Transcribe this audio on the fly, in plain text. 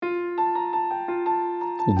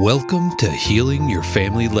Welcome to Healing Your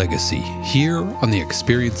Family Legacy here on the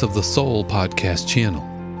Experience of the Soul podcast channel.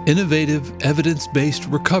 Innovative, evidence-based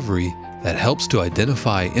recovery that helps to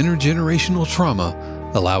identify intergenerational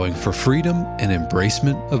trauma, allowing for freedom and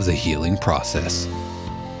embracement of the healing process.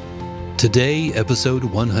 Today, episode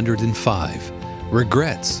 105,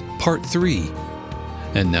 Regrets, Part 3.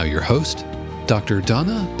 And now your host, Dr.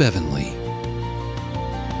 Donna Bevanley.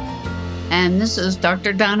 And this is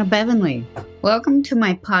Dr. Donna Bevanley. Welcome to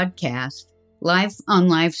my podcast, Life on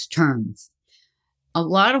Life's Terms. A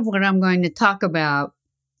lot of what I'm going to talk about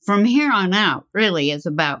from here on out really is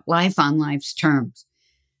about life on life's terms,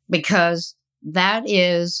 because that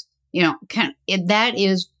is, that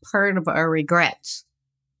is part of our regrets,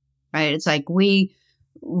 right? It's like we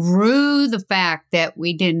rue the fact that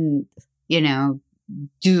we didn't,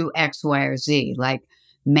 do X, Y, or Z, like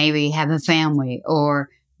maybe have a family or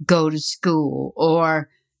go to school or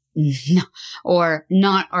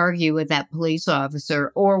not argue with that police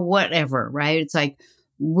officer or whatever, right? It's like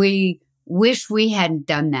we wish we hadn't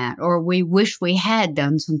done that, or we wish we had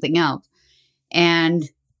done something else. And,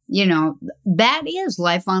 that is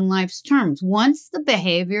life on life's terms. Once the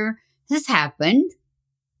behavior has happened,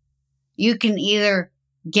 you can either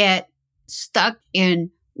get stuck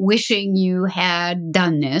in wishing you had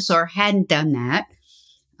done this or hadn't done that,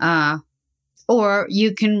 or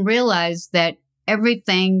you can realize that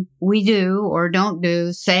everything we do or don't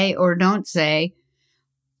do, say or don't say,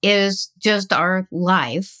 is just our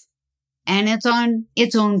life, and it's on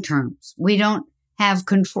its own terms. We don't have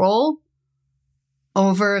control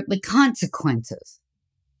over the consequences.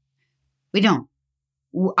 We don't.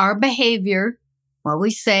 Our behavior, what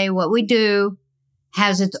we say, what we do,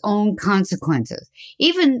 has its own consequences.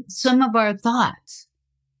 Even some of our thoughts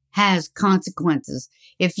has consequences.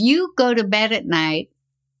 If you go to bed at night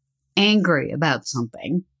angry about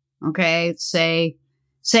something, okay, say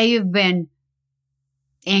you've been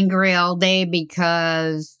angry all day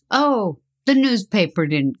because, the newspaper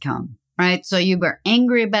didn't come, right? So you were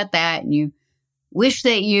angry about that and you wish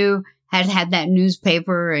that you had that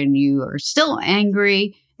newspaper, and you are still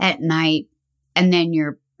angry at night. And then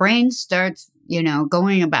your brain starts,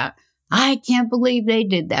 going about, I can't believe they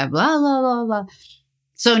did that, blah, blah, blah, blah.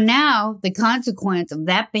 So now the consequence of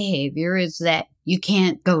that behavior is that you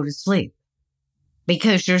can't go to sleep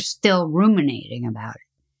because you're still ruminating about it.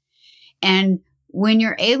 And when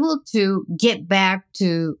you're able to get back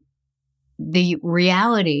to the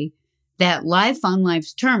reality that life on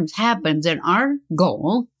life's terms happens, and our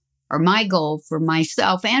goal, or my goal for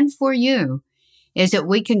myself and for you, is that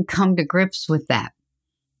we can come to grips with that.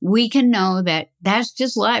 We can know that that's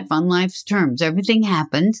just life on life's terms. Everything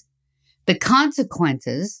happens. The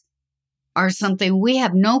consequences are something we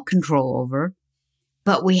have no control over,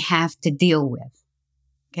 but we have to deal with.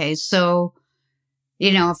 Okay, so,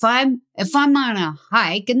 if I'm on a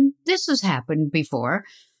hike, and this has happened before,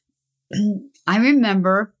 I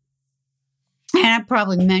remember, and I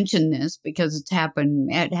probably mentioned this because it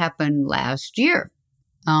happened last year,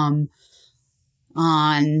 on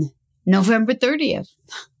November 30th.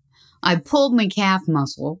 I pulled my calf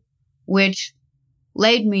muscle, which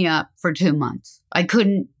laid me up for 2 months. I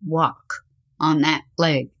couldn't walk on that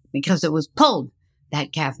leg because it was pulled.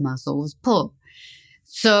 That calf muscle was pulled.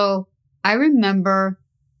 So I remember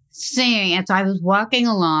seeing, as I was walking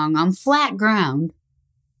along on flat ground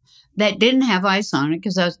that didn't have ice on it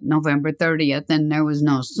because that was November 30th and there was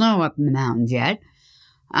no snow up in the mountains yet.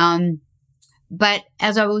 But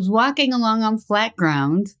as I was walking along on flat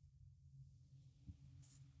ground,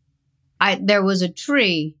 there was a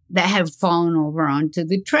tree that had fallen over onto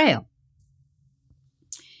the trail.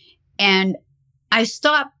 And I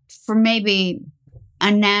stopped for maybe a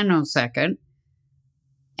nanosecond,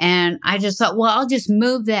 and I just thought, well, I'll just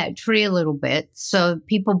move that tree a little bit so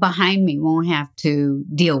people behind me won't have to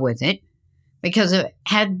deal with it, because it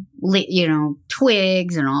had,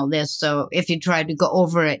 twigs and all this. So if you tried to go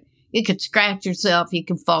over it, you could scratch yourself, you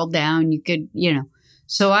could fall down, you could,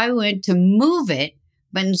 So I went to move it,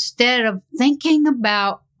 but instead of thinking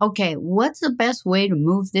about, okay, what's the best way to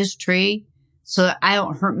move this tree so that I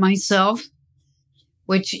don't hurt myself,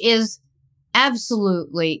 which is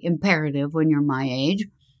absolutely imperative when you're my age.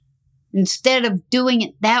 Instead of doing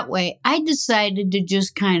it that way, I decided to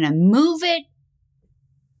just kind of move it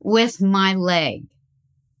with my leg.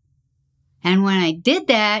 And when I did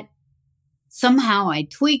that, somehow I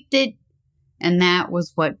tweaked it, and that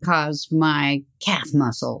was what caused my calf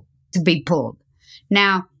muscle to be pulled.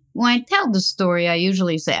 Now, when I tell the story, I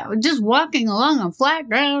usually say, I was just walking along on flat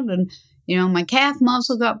ground and, my calf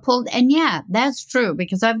muscle got pulled. And yeah, that's true,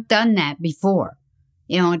 because I've done that before.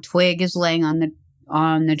 A twig is laying on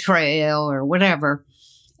the trail or whatever.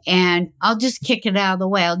 and I'll just kick it out of the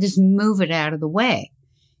way. I'll just move it out of the way.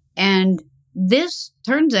 And this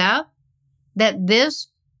turns out that this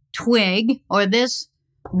twig or this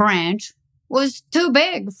branch was too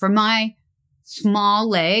big for my small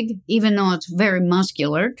leg, even though it's very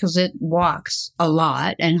muscular because it walks a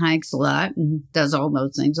lot and hikes a lot and does all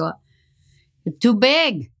those things a lot. It's too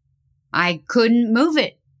big. I couldn't move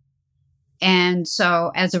it. And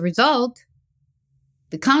so as a result,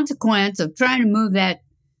 the consequence of trying to move that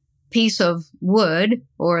piece of wood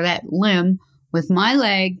or that limb with my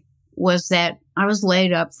leg was that I was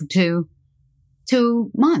laid up for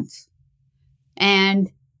two months. And,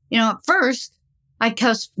 at first I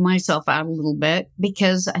cussed myself out a little bit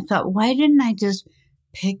because I thought, why didn't I just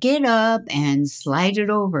pick it up and slide it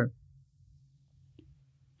over?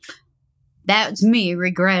 That's me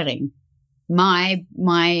regretting my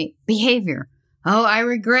behavior. Oh, I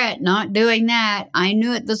regret not doing that. I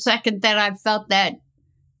knew it the second that I felt that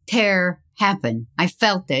tear happen. I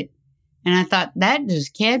felt it. And I thought, that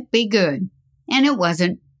just can't be good. And it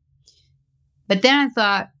wasn't. But then I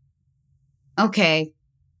thought, okay,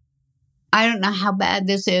 I don't know how bad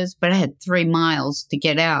this is, but I had 3 miles to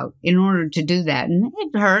get out in order to do that. And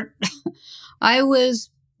it hurt. I was,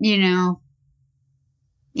 in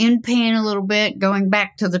pain a little bit going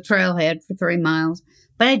back to the trailhead for 3 miles.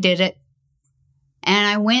 But I did it. And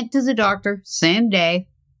I went to the doctor same day.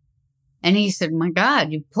 And he said, my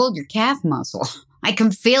God, you pulled your calf muscle. I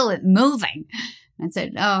can feel it moving. I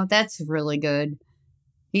said, oh, that's really good.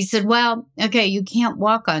 He said, well, okay, you can't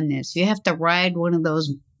walk on this. You have to ride one of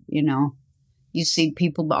those, you see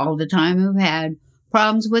people all the time who've had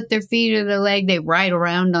problems with their feet or their leg. They ride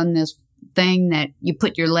around on this thing that you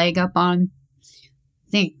put your leg up on.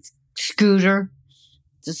 I think scooter.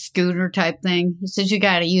 It's a scooter type thing. He says, you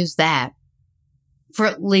got to use that for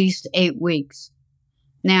at least 8 weeks.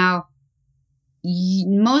 Now,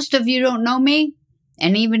 most of you don't know me.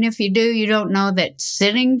 And even if you do, you don't know that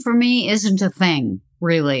sitting for me isn't a thing,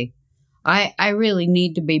 really. I really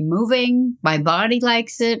need to be moving. My body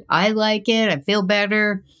likes it. I like it. I feel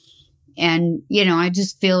better. And, I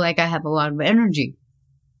just feel like I have a lot of energy.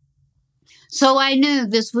 So I knew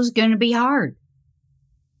this was going to be hard.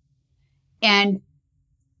 And,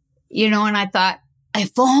 and I thought,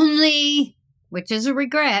 if only, which is a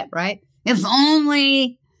regret, right? If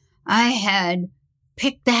only I had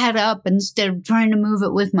picked that up instead of trying to move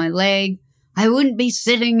it with my leg, I wouldn't be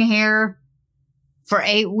sitting here for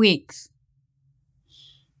 8 weeks.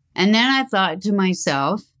 And then I thought to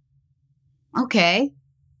myself, okay,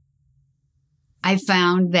 I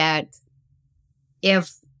found that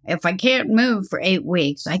if I can't move for 8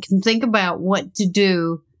 weeks, I can think about what to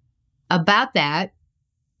do about that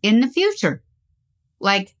in the future.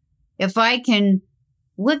 Like,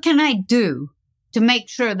 what can I do to make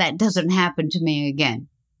sure that doesn't happen to me again?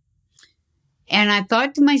 And I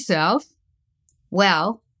thought to myself,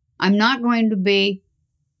 well, I'm not going to be,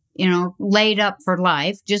 laid up for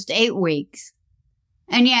life, just 8 weeks.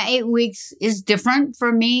 And yeah, 8 weeks is different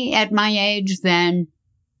for me at my age than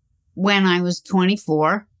when I was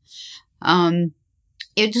 24.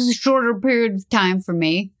 It was a shorter period of time for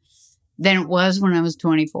me than it was when I was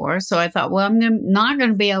 24. So I thought, well, I'm not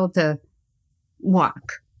going to be able to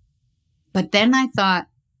walk. But then I thought,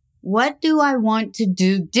 what do I want to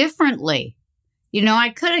do differently? I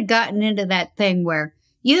could have gotten into that thing where,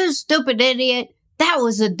 you stupid idiot, that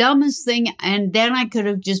was the dumbest thing. And then I could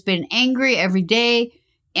have just been angry every day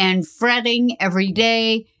and fretting every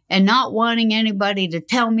day and not wanting anybody to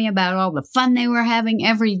tell me about all the fun they were having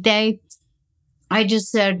every day. I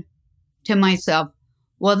just said to myself,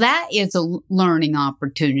 well, that is a learning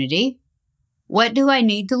opportunity. What do I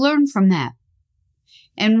need to learn from that?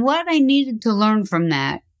 And what I needed to learn from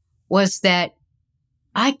that was that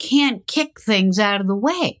I can't kick things out of the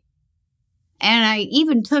way. And I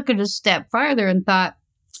even took it a step farther and thought,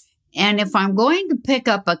 and if I'm going to pick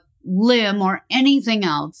up a limb or anything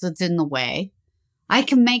else that's in the way, I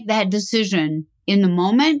can make that decision in the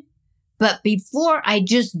moment. But before I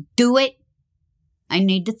just do it, I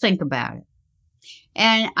need to think about it.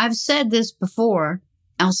 And I've said this before,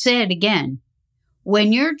 I'll say it again.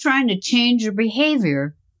 When you're trying to change your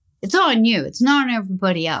behavior, it's on you. It's not on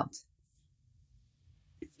everybody else.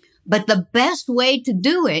 But the best way to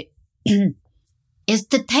do it is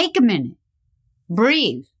to take a minute,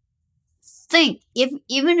 breathe, think,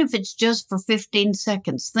 even if it's just for 15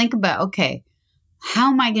 seconds, think about, okay,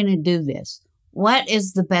 how am I going to do this? What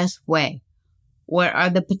is the best way? What are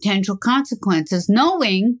the potential consequences?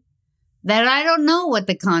 Knowing that I don't know what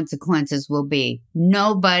the consequences will be.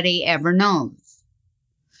 Nobody ever knows.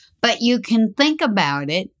 But you can think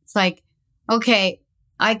about it. It's like, okay,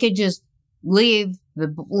 I could just leave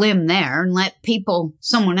the limb there and let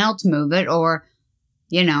someone else move it, or,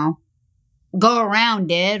 go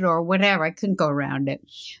around it or whatever. I couldn't go around it.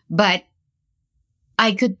 But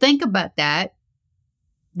I could think about that.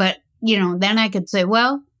 But, then I could say,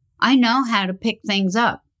 well, I know how to pick things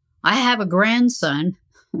up. I have a grandson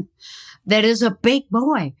that is a big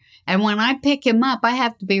boy. And when I pick him up, I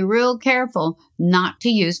have to be real careful not to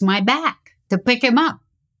use my back to pick him up.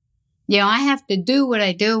 I have to do what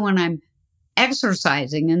I do when I'm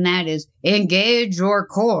exercising, and that is engage your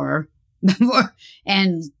core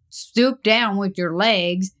and stoop down with your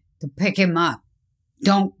legs to pick him up.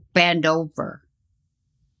 Don't bend over.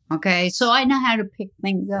 Okay, so I know how to pick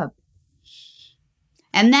things up.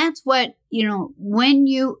 And that's what,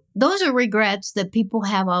 those are regrets that people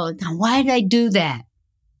have all the time. Why did I do that?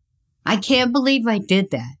 I can't believe I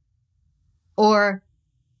did that. Or,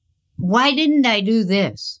 why didn't I do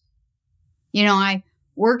this? I've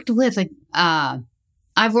worked with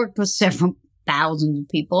several thousands of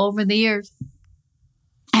people over the years.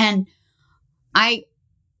 And I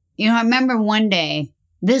remember one day,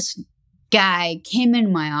 this guy came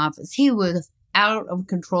in my office. He was out of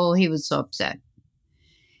control. He was so upset.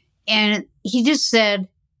 And he just said,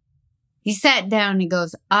 he sat down and he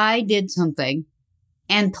goes, I did something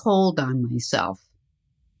and told on myself.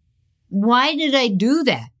 Why did I do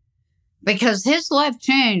that? Because his life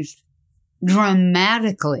changed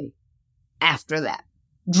dramatically after that.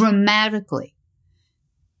 Dramatically.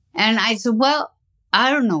 And I said, well,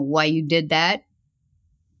 I don't know why you did that.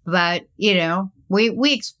 But,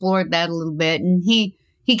 we explored that a little bit. And he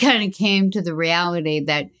kind of came to the reality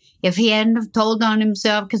that if he hadn't have told on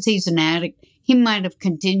himself, because he's an addict, he might have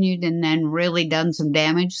continued and then really done some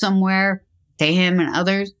damage somewhere to him and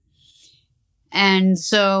others. And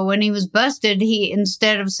so when he was busted, he,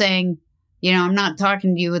 instead of saying, I'm not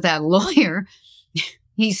talking to you without a lawyer,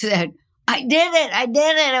 he said, I did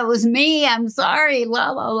it. It was me. I'm sorry.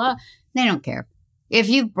 La, la, la. They don't care. If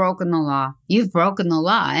you've broken the law, you've broken the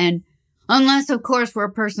law. And unless, of course, we're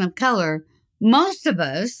a person of color, most of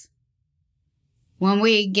us, when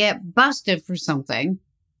we get busted for something,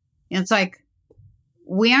 it's like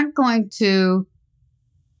we aren't going to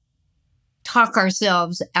talk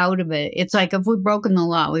ourselves out of it. It's like if we've broken the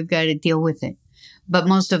law, we've got to deal with it. But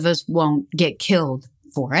most of us won't get killed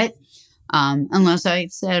for it. Unless I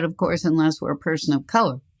said, of course, unless we're a person of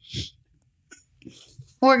color.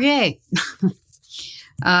 Or gay.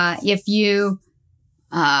 If you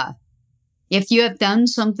have done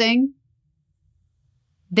something,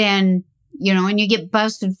 then, and you get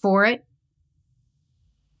busted for it,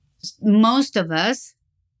 most of us,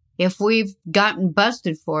 if we've gotten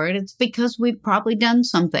busted for it, it's because we've probably done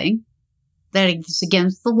something that is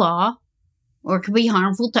against the law or could be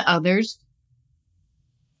harmful to others.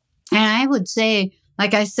 And I would say,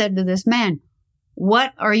 like I said to this man,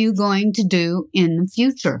 what are you going to do in the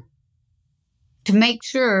future to make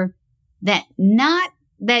sure that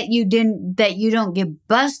you don't get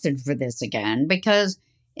busted for this again, because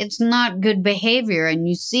it's not good behavior and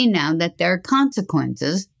you see now that there are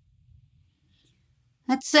consequences.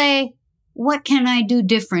 Let's say, what can I do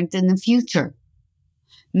different in the future?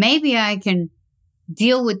 Maybe I can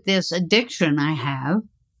deal with this addiction I have,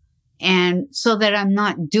 and so that I'm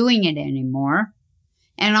not doing it anymore.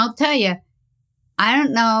 And I'll tell you, I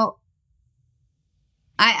don't know.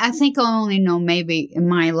 I think I'll only know maybe in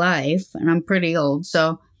my life, and I'm pretty old,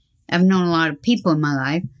 so I've known a lot of people in my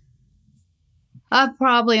life. I've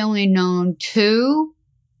probably only known 2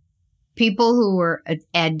 people who were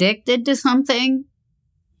addicted to something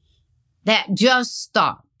that just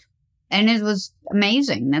stopped. And it was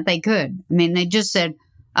amazing that they could. I mean, they just said,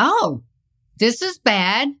 oh, this is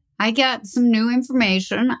bad. I got some new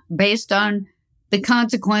information based on the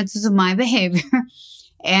consequences of my behavior.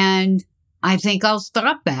 And I think I'll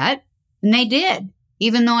stop that. And they did,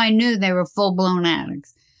 even though I knew they were full-blown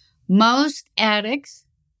addicts. Most addicts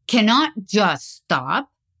cannot just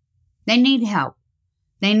stop. They need help.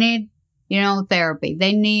 They need, therapy.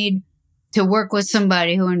 They need to work with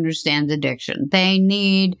somebody who understands addiction. They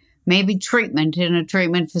need maybe treatment in a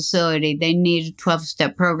treatment facility. They need a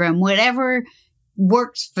 12-step program, whatever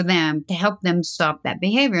works for them to help them stop that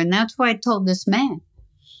behavior. And that's why I told this man.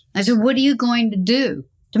 I said, what are you going to do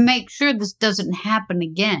to make sure this doesn't happen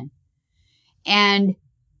again? And,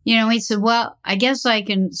 he said, well, I guess I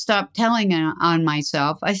can stop telling on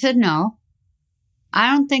myself. I said, no,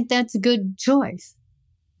 I don't think that's a good choice.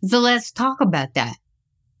 So let's talk about that.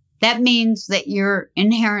 That means that you're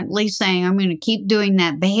inherently saying, I'm going to keep doing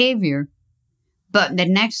that behavior. But the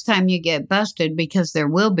next time you get busted, because there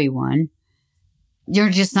will be one, you're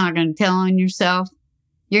just not going to tell on yourself.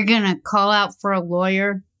 You're going to call out for a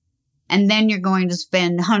lawyer and then you're going to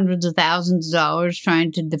spend hundreds of thousands of dollars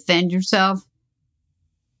trying to defend yourself.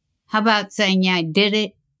 How about saying, yeah, I did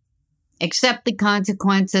it, accept the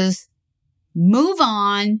consequences, move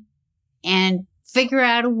on, and figure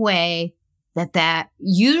out a way that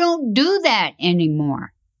you don't do that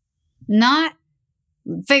anymore. Not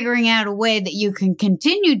figuring out a way that you can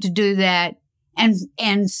continue to do that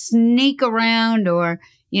and sneak around or,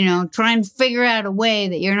 try and figure out a way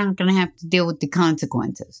that you're not going to have to deal with the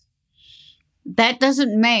consequences. That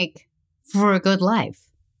doesn't make for a good life.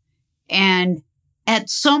 And at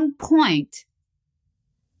some point,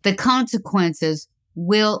 the consequences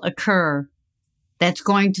will occur that's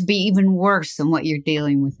going to be even worse than what you're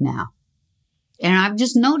dealing with now. And I've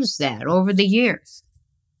just noticed that over the years.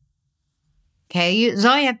 Okay,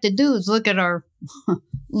 all you have to do is look at our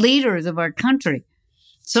leaders of our country.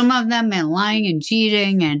 Some of them are lying and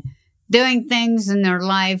cheating and doing things in their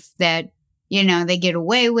life that, they get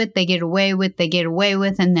away with,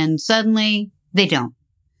 and then suddenly they don't.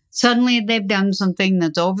 Suddenly they've done something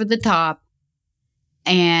that's over the top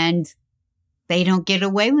and they don't get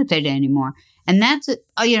away with it anymore. And that's,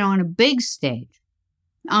 on a big stage.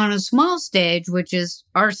 On a small stage, which is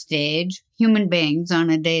our stage, human beings on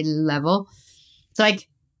a daily level, it's like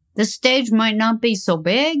the stage might not be so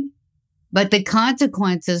big, but the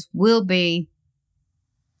consequences will be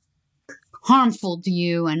harmful to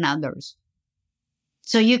you and others.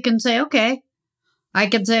 So you can say, okay, I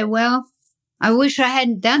can say, well, I wish I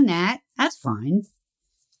hadn't done that. That's fine.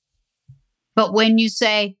 But when you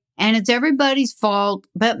say, and it's everybody's fault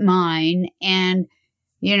but mine, and,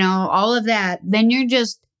 all of that, then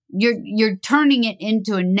you're turning it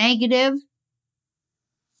into a negative.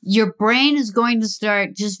 Your brain is going to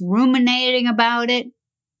start just ruminating about it.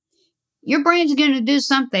 Your brain's going to do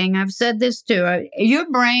something. I've said this too.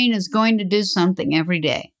 Your brain is going to do something every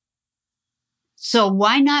day. So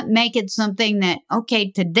why not make it something that,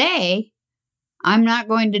 okay, today, I'm not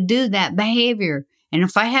going to do that behavior. And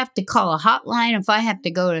if I have to call a hotline, if I have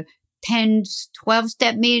to go to 10,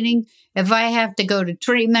 12-step meeting, if I have to go to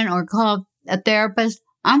treatment or call a therapist,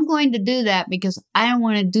 I'm going to do that because I don't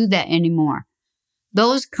want to do that anymore.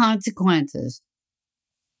 Those consequences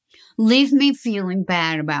leave me feeling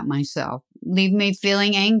bad about myself, leave me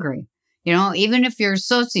feeling angry. Even if you're a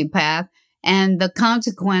sociopath and the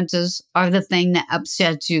consequences are the thing that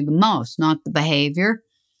upsets you the most, not the behavior.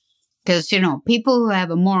 Because, people who have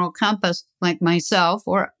a moral compass like myself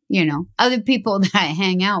or, other people that I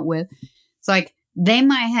hang out with, it's like they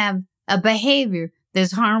might have a behavior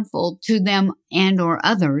that's harmful to them and or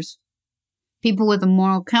others. People with a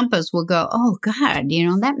moral compass will go, oh, God,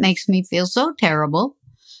 that makes me feel so terrible.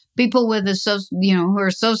 People with who are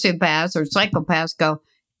sociopaths or psychopaths go,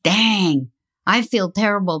 dang, I feel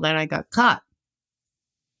terrible that I got caught.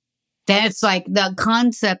 That's like the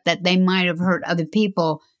concept that they might have hurt other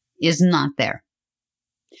people is not there.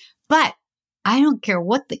 But I don't care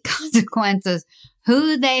what the consequences,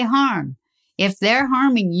 who they harm. If they're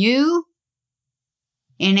harming you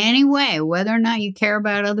in any way, whether or not you care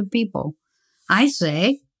about other people, I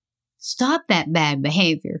say, stop that bad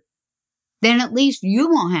behavior. Then at least you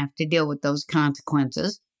won't have to deal with those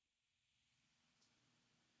consequences.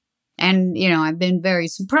 And, I've been very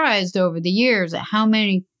surprised over the years at how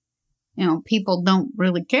many, people don't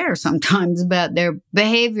really care sometimes about their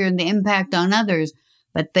behavior and the impact on others,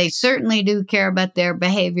 but they certainly do care about their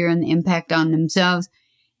behavior and the impact on themselves.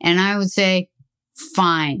 And I would say,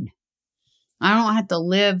 fine. I don't have to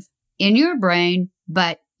live in your brain,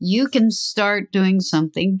 but you can start doing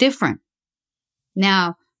something different.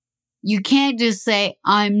 Now, you can't just say,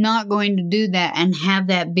 I'm not going to do that and have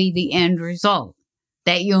that be the end result,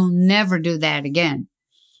 that you'll never do that again.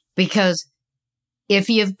 Because if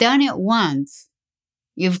you've done it once,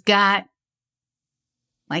 you've got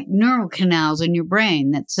like neural canals in your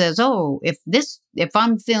brain that says, oh, if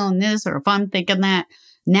I'm feeling this or if I'm thinking that,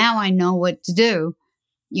 now I know what to do.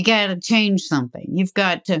 You got to change something. You've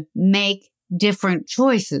got to make different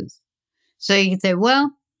choices. So you can say,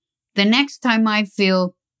 well, the next time I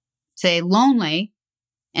feel, say, lonely,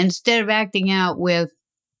 instead of acting out with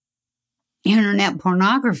internet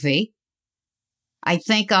pornography, I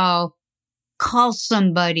think I'll call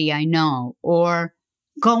somebody I know or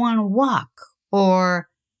go on a walk or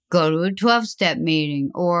go to a 12-step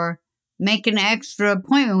meeting or make an extra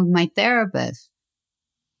appointment with my therapist.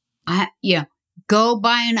 Go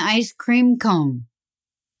buy an ice cream cone.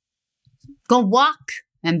 Go walk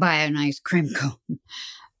and buy an ice cream cone.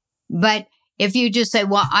 But if you just say,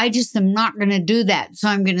 well, I just am not going to do that, so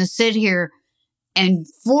I'm going to sit here and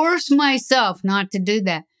force myself not to do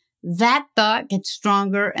that, that thought gets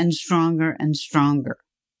stronger and stronger and stronger.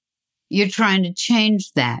 You're trying to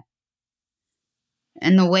change that.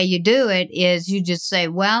 And the way you do it is you just say,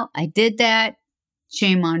 well, I did that.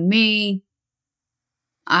 Shame on me.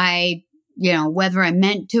 Whether I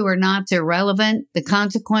meant to or not is irrelevant. The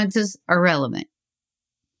consequences are relevant.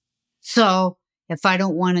 So if I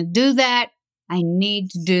don't want to do that, I need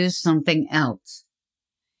to do something else.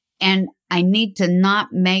 And I need to not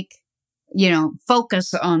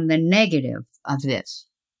focus on the negative of this.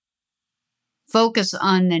 Focus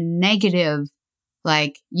on the negative,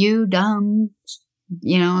 like, you dumb,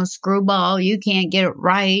 screwball, you can't get it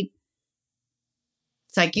right.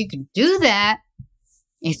 It's like, you can do that.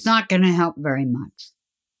 It's not going to help very much.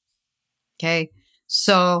 Okay.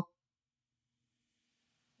 So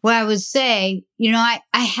what I would say, I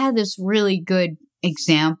had this really good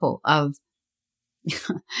example of,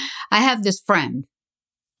 I have this friend.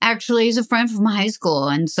 Actually, he's a friend from high school.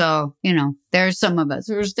 And so, there's some of us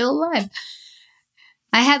who are still alive.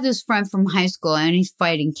 I have this friend from high school and he's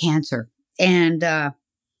fighting cancer. And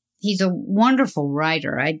he's a wonderful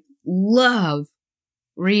writer. I love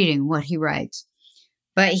reading what he writes.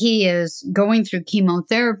 But he is going through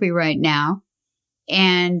chemotherapy right now.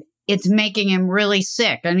 And it's making him really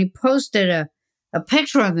sick. And he posted a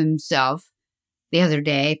picture of himself the other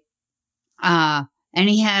day. And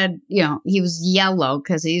he had, he was yellow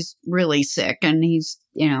because he's really sick and he's,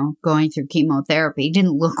 going through chemotherapy. He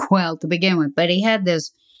didn't look well to begin with, but he had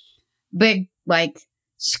this big,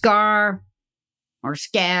 scar or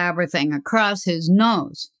scab or thing across his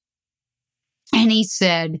nose. And he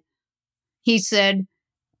said,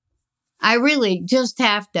 I really just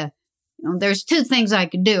have to, there's two things I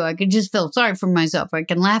could do. I could just feel sorry for myself. I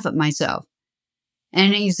can laugh at myself.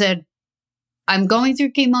 And he said, I'm going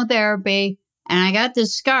through chemotherapy and I got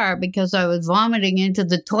this scar because I was vomiting into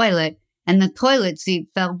the toilet and the toilet seat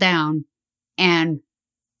fell down and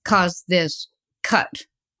caused this cut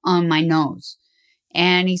on my nose.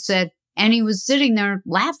 And he said, and he was sitting there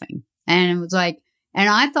laughing. And it was like, and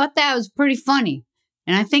I thought that was pretty funny.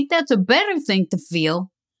 And I think that's a better thing to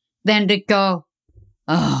feel than to go,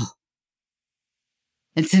 oh,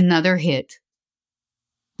 it's another hit.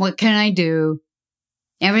 What can I do?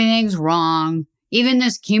 Everything's wrong. Even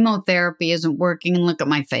this chemotherapy isn't working. And look at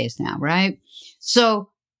my face now, right? So,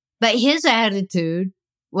 but his attitude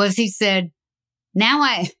was, he said, now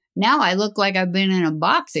I look like I've been in a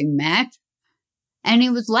boxing match. And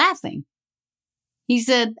he was laughing. He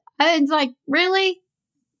said, I was like, really?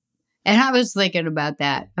 And I was thinking about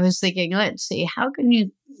that. I was thinking, let's see, how can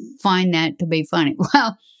you find that to be funny?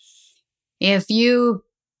 Well, if you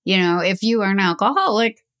are an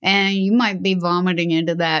alcoholic and you might be vomiting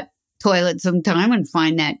into that toilet sometime and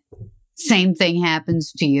find that same thing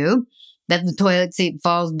happens to you, that the toilet seat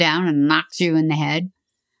falls down and knocks you in the head.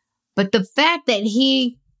 But the fact that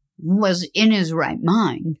he was in his right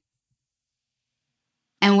mind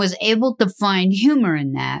and was able to find humor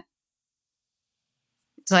in that,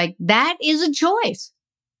 it's like, that is a choice.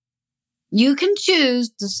 You can choose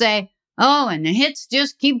to say, oh, and the hits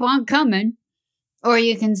just keep on coming. Or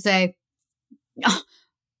you can say, oh,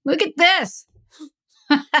 look at this.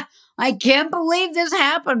 I can't believe this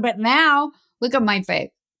happened, but now look at my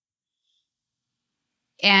face.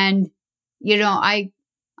 And, I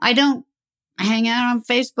don't hang out on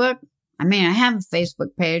Facebook. I mean, I have a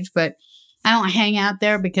Facebook page, but I don't hang out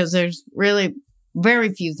there because there's really very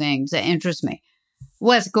few things that interest me.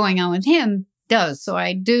 What's going on with him does. So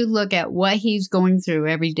I do look at what he's going through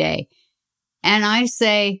every day. And I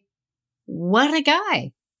say, what a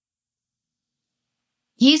guy.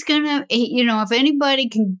 He's gonna, if anybody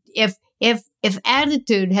can, if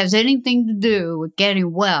attitude has anything to do with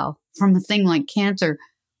getting well from a thing like cancer,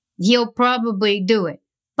 he'll probably do it.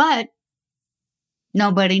 But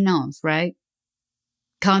nobody knows, right?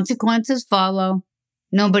 Consequences follow.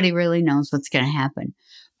 Nobody really knows what's going to happen.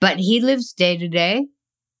 But he lives day to day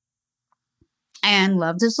and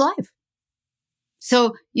loves his life.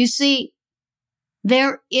 So you see,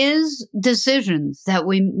 there are decisions that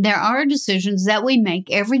we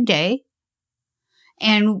make every day.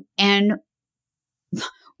 And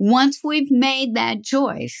once we've made that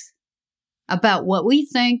choice about what we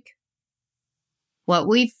think, what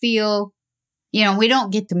we feel, we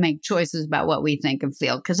don't get to make choices about what we think and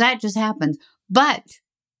feel because that just happens. But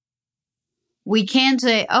we can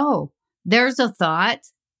say, oh, there's a thought.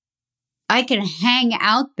 I can hang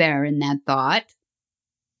out there in that thought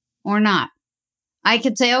or not. I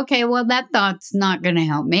could say, okay, well, that thought's not going to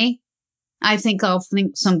help me. I think I'll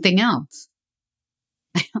think something else.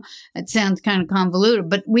 It sounds kind of convoluted,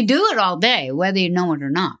 but we do it all day, whether you know it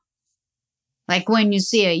or not. Like when you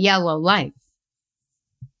see a yellow light,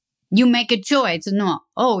 you make a choice and know,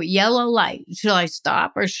 oh, yellow light. Should I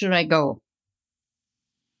stop or should I go?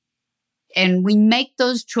 And we make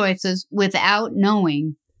those choices without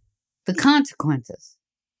knowing the consequences.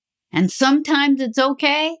 And sometimes it's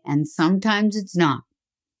okay, and sometimes it's not.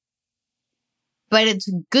 But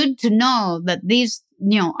it's good to know that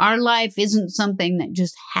our life isn't something that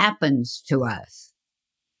just happens to us.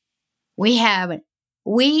 We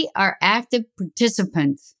are active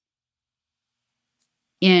participants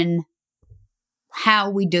in how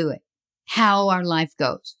we do it, how our life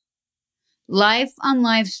goes. Life on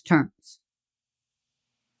life's terms.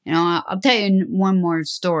 I'll tell you one more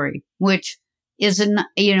story, which is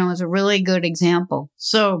a really good example.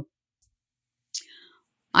 So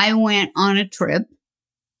I went on a trip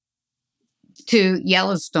to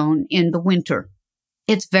Yellowstone in the winter.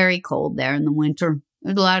 It's very cold there in the winter.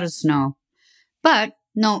 There's a lot of snow, but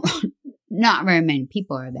no, not very many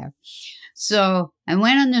people are there. So I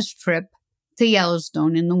went on this trip to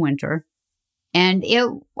Yellowstone in the winter, and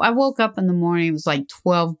I woke up in the morning, it was like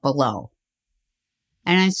 12 below.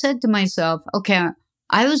 And I said to myself, okay,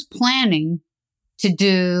 I was planning to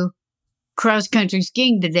do cross-country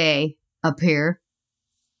skiing today up here,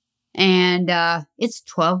 and it's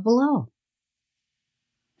 12 below.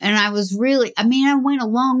 And I was I went a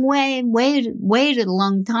long way, waited a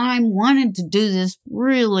long time, wanted to do this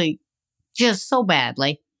really just so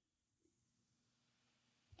badly.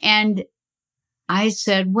 And I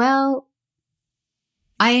said, well,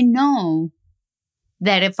 I know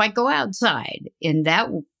that if I go outside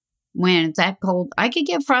when it's that cold, I could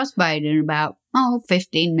get frostbite in about,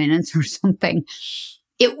 15 minutes or something.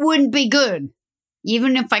 It wouldn't be good.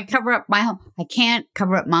 Even if I cover up I can't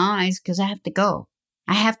cover up my eyes because I have to go.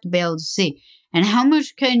 I have to be able to see. And how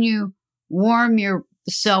much can you warm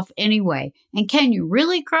yourself anyway? And can you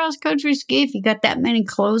really cross-country ski if you got that many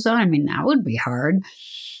clothes on? I mean, that would be hard.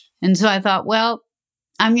 And so I thought, well,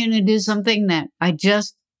 I'm going to do something that I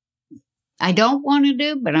don't want to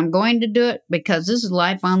do, but I'm going to do it because this is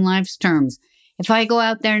life on life's terms. If I go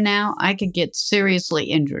out there now, I could get seriously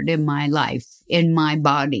injured in my life, in my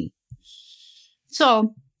body.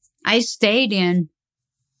 So I stayed in.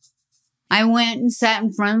 I went and sat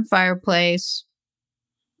in front of the fireplace.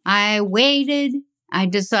 I waited. I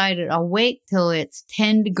decided I'll wait till it's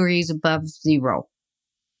 10 degrees above zero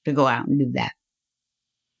to go out and do that.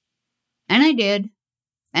 And I did.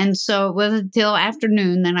 And so it wasn't until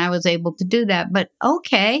afternoon that I was able to do that. But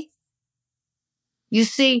okay. You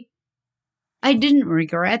see, I didn't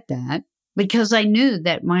regret that because I knew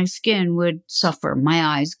that my skin would suffer.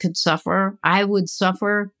 My eyes could suffer. I would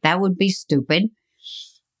suffer. That would be stupid.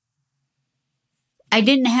 I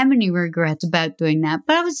didn't have any regrets about doing that,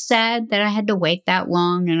 but I was sad that I had to wait that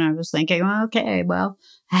long. And I was thinking, okay, well,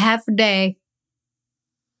 a half a day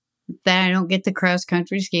that I don't get to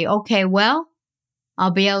cross-country ski. Okay, well,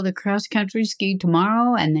 I'll be able to cross-country ski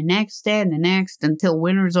tomorrow and the next day and the next until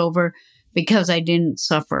winter's over because I didn't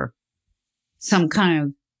suffer some kind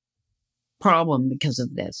of problem because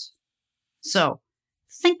of this. So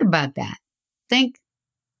think about that. Think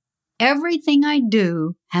everything I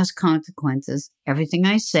do has consequences. Everything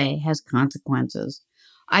I say has consequences.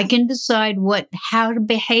 I can decide how to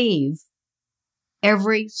behave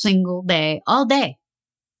every single day, all day.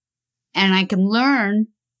 And I can learn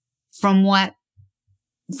from my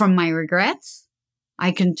regrets.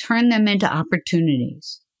 I can turn them into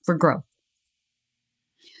opportunities for growth.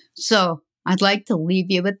 So I'd like to leave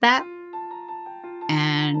you with that.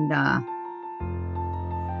 And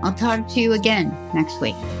I'll talk to you again next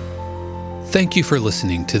week. Thank you for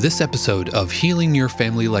listening to this episode of Healing Your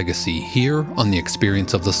Family Legacy here on the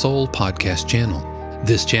Experience of the Soul podcast channel.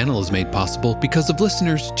 This channel is made possible because of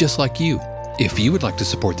listeners just like you. If you would like to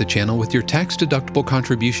support the channel with your tax-deductible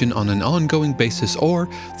contribution on an ongoing basis or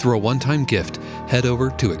through a one-time gift, head over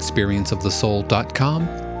to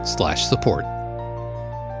experienceofthesoul.com/support.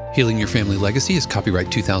 Healing Your Family Legacy is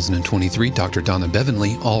copyright 2023 Dr. Donna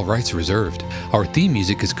Bevanley, all rights reserved. Our theme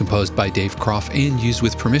music is composed by Dave Croft and used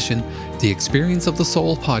with permission. The Experience of the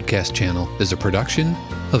Soul podcast channel is a production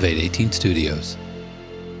of 818 Studios.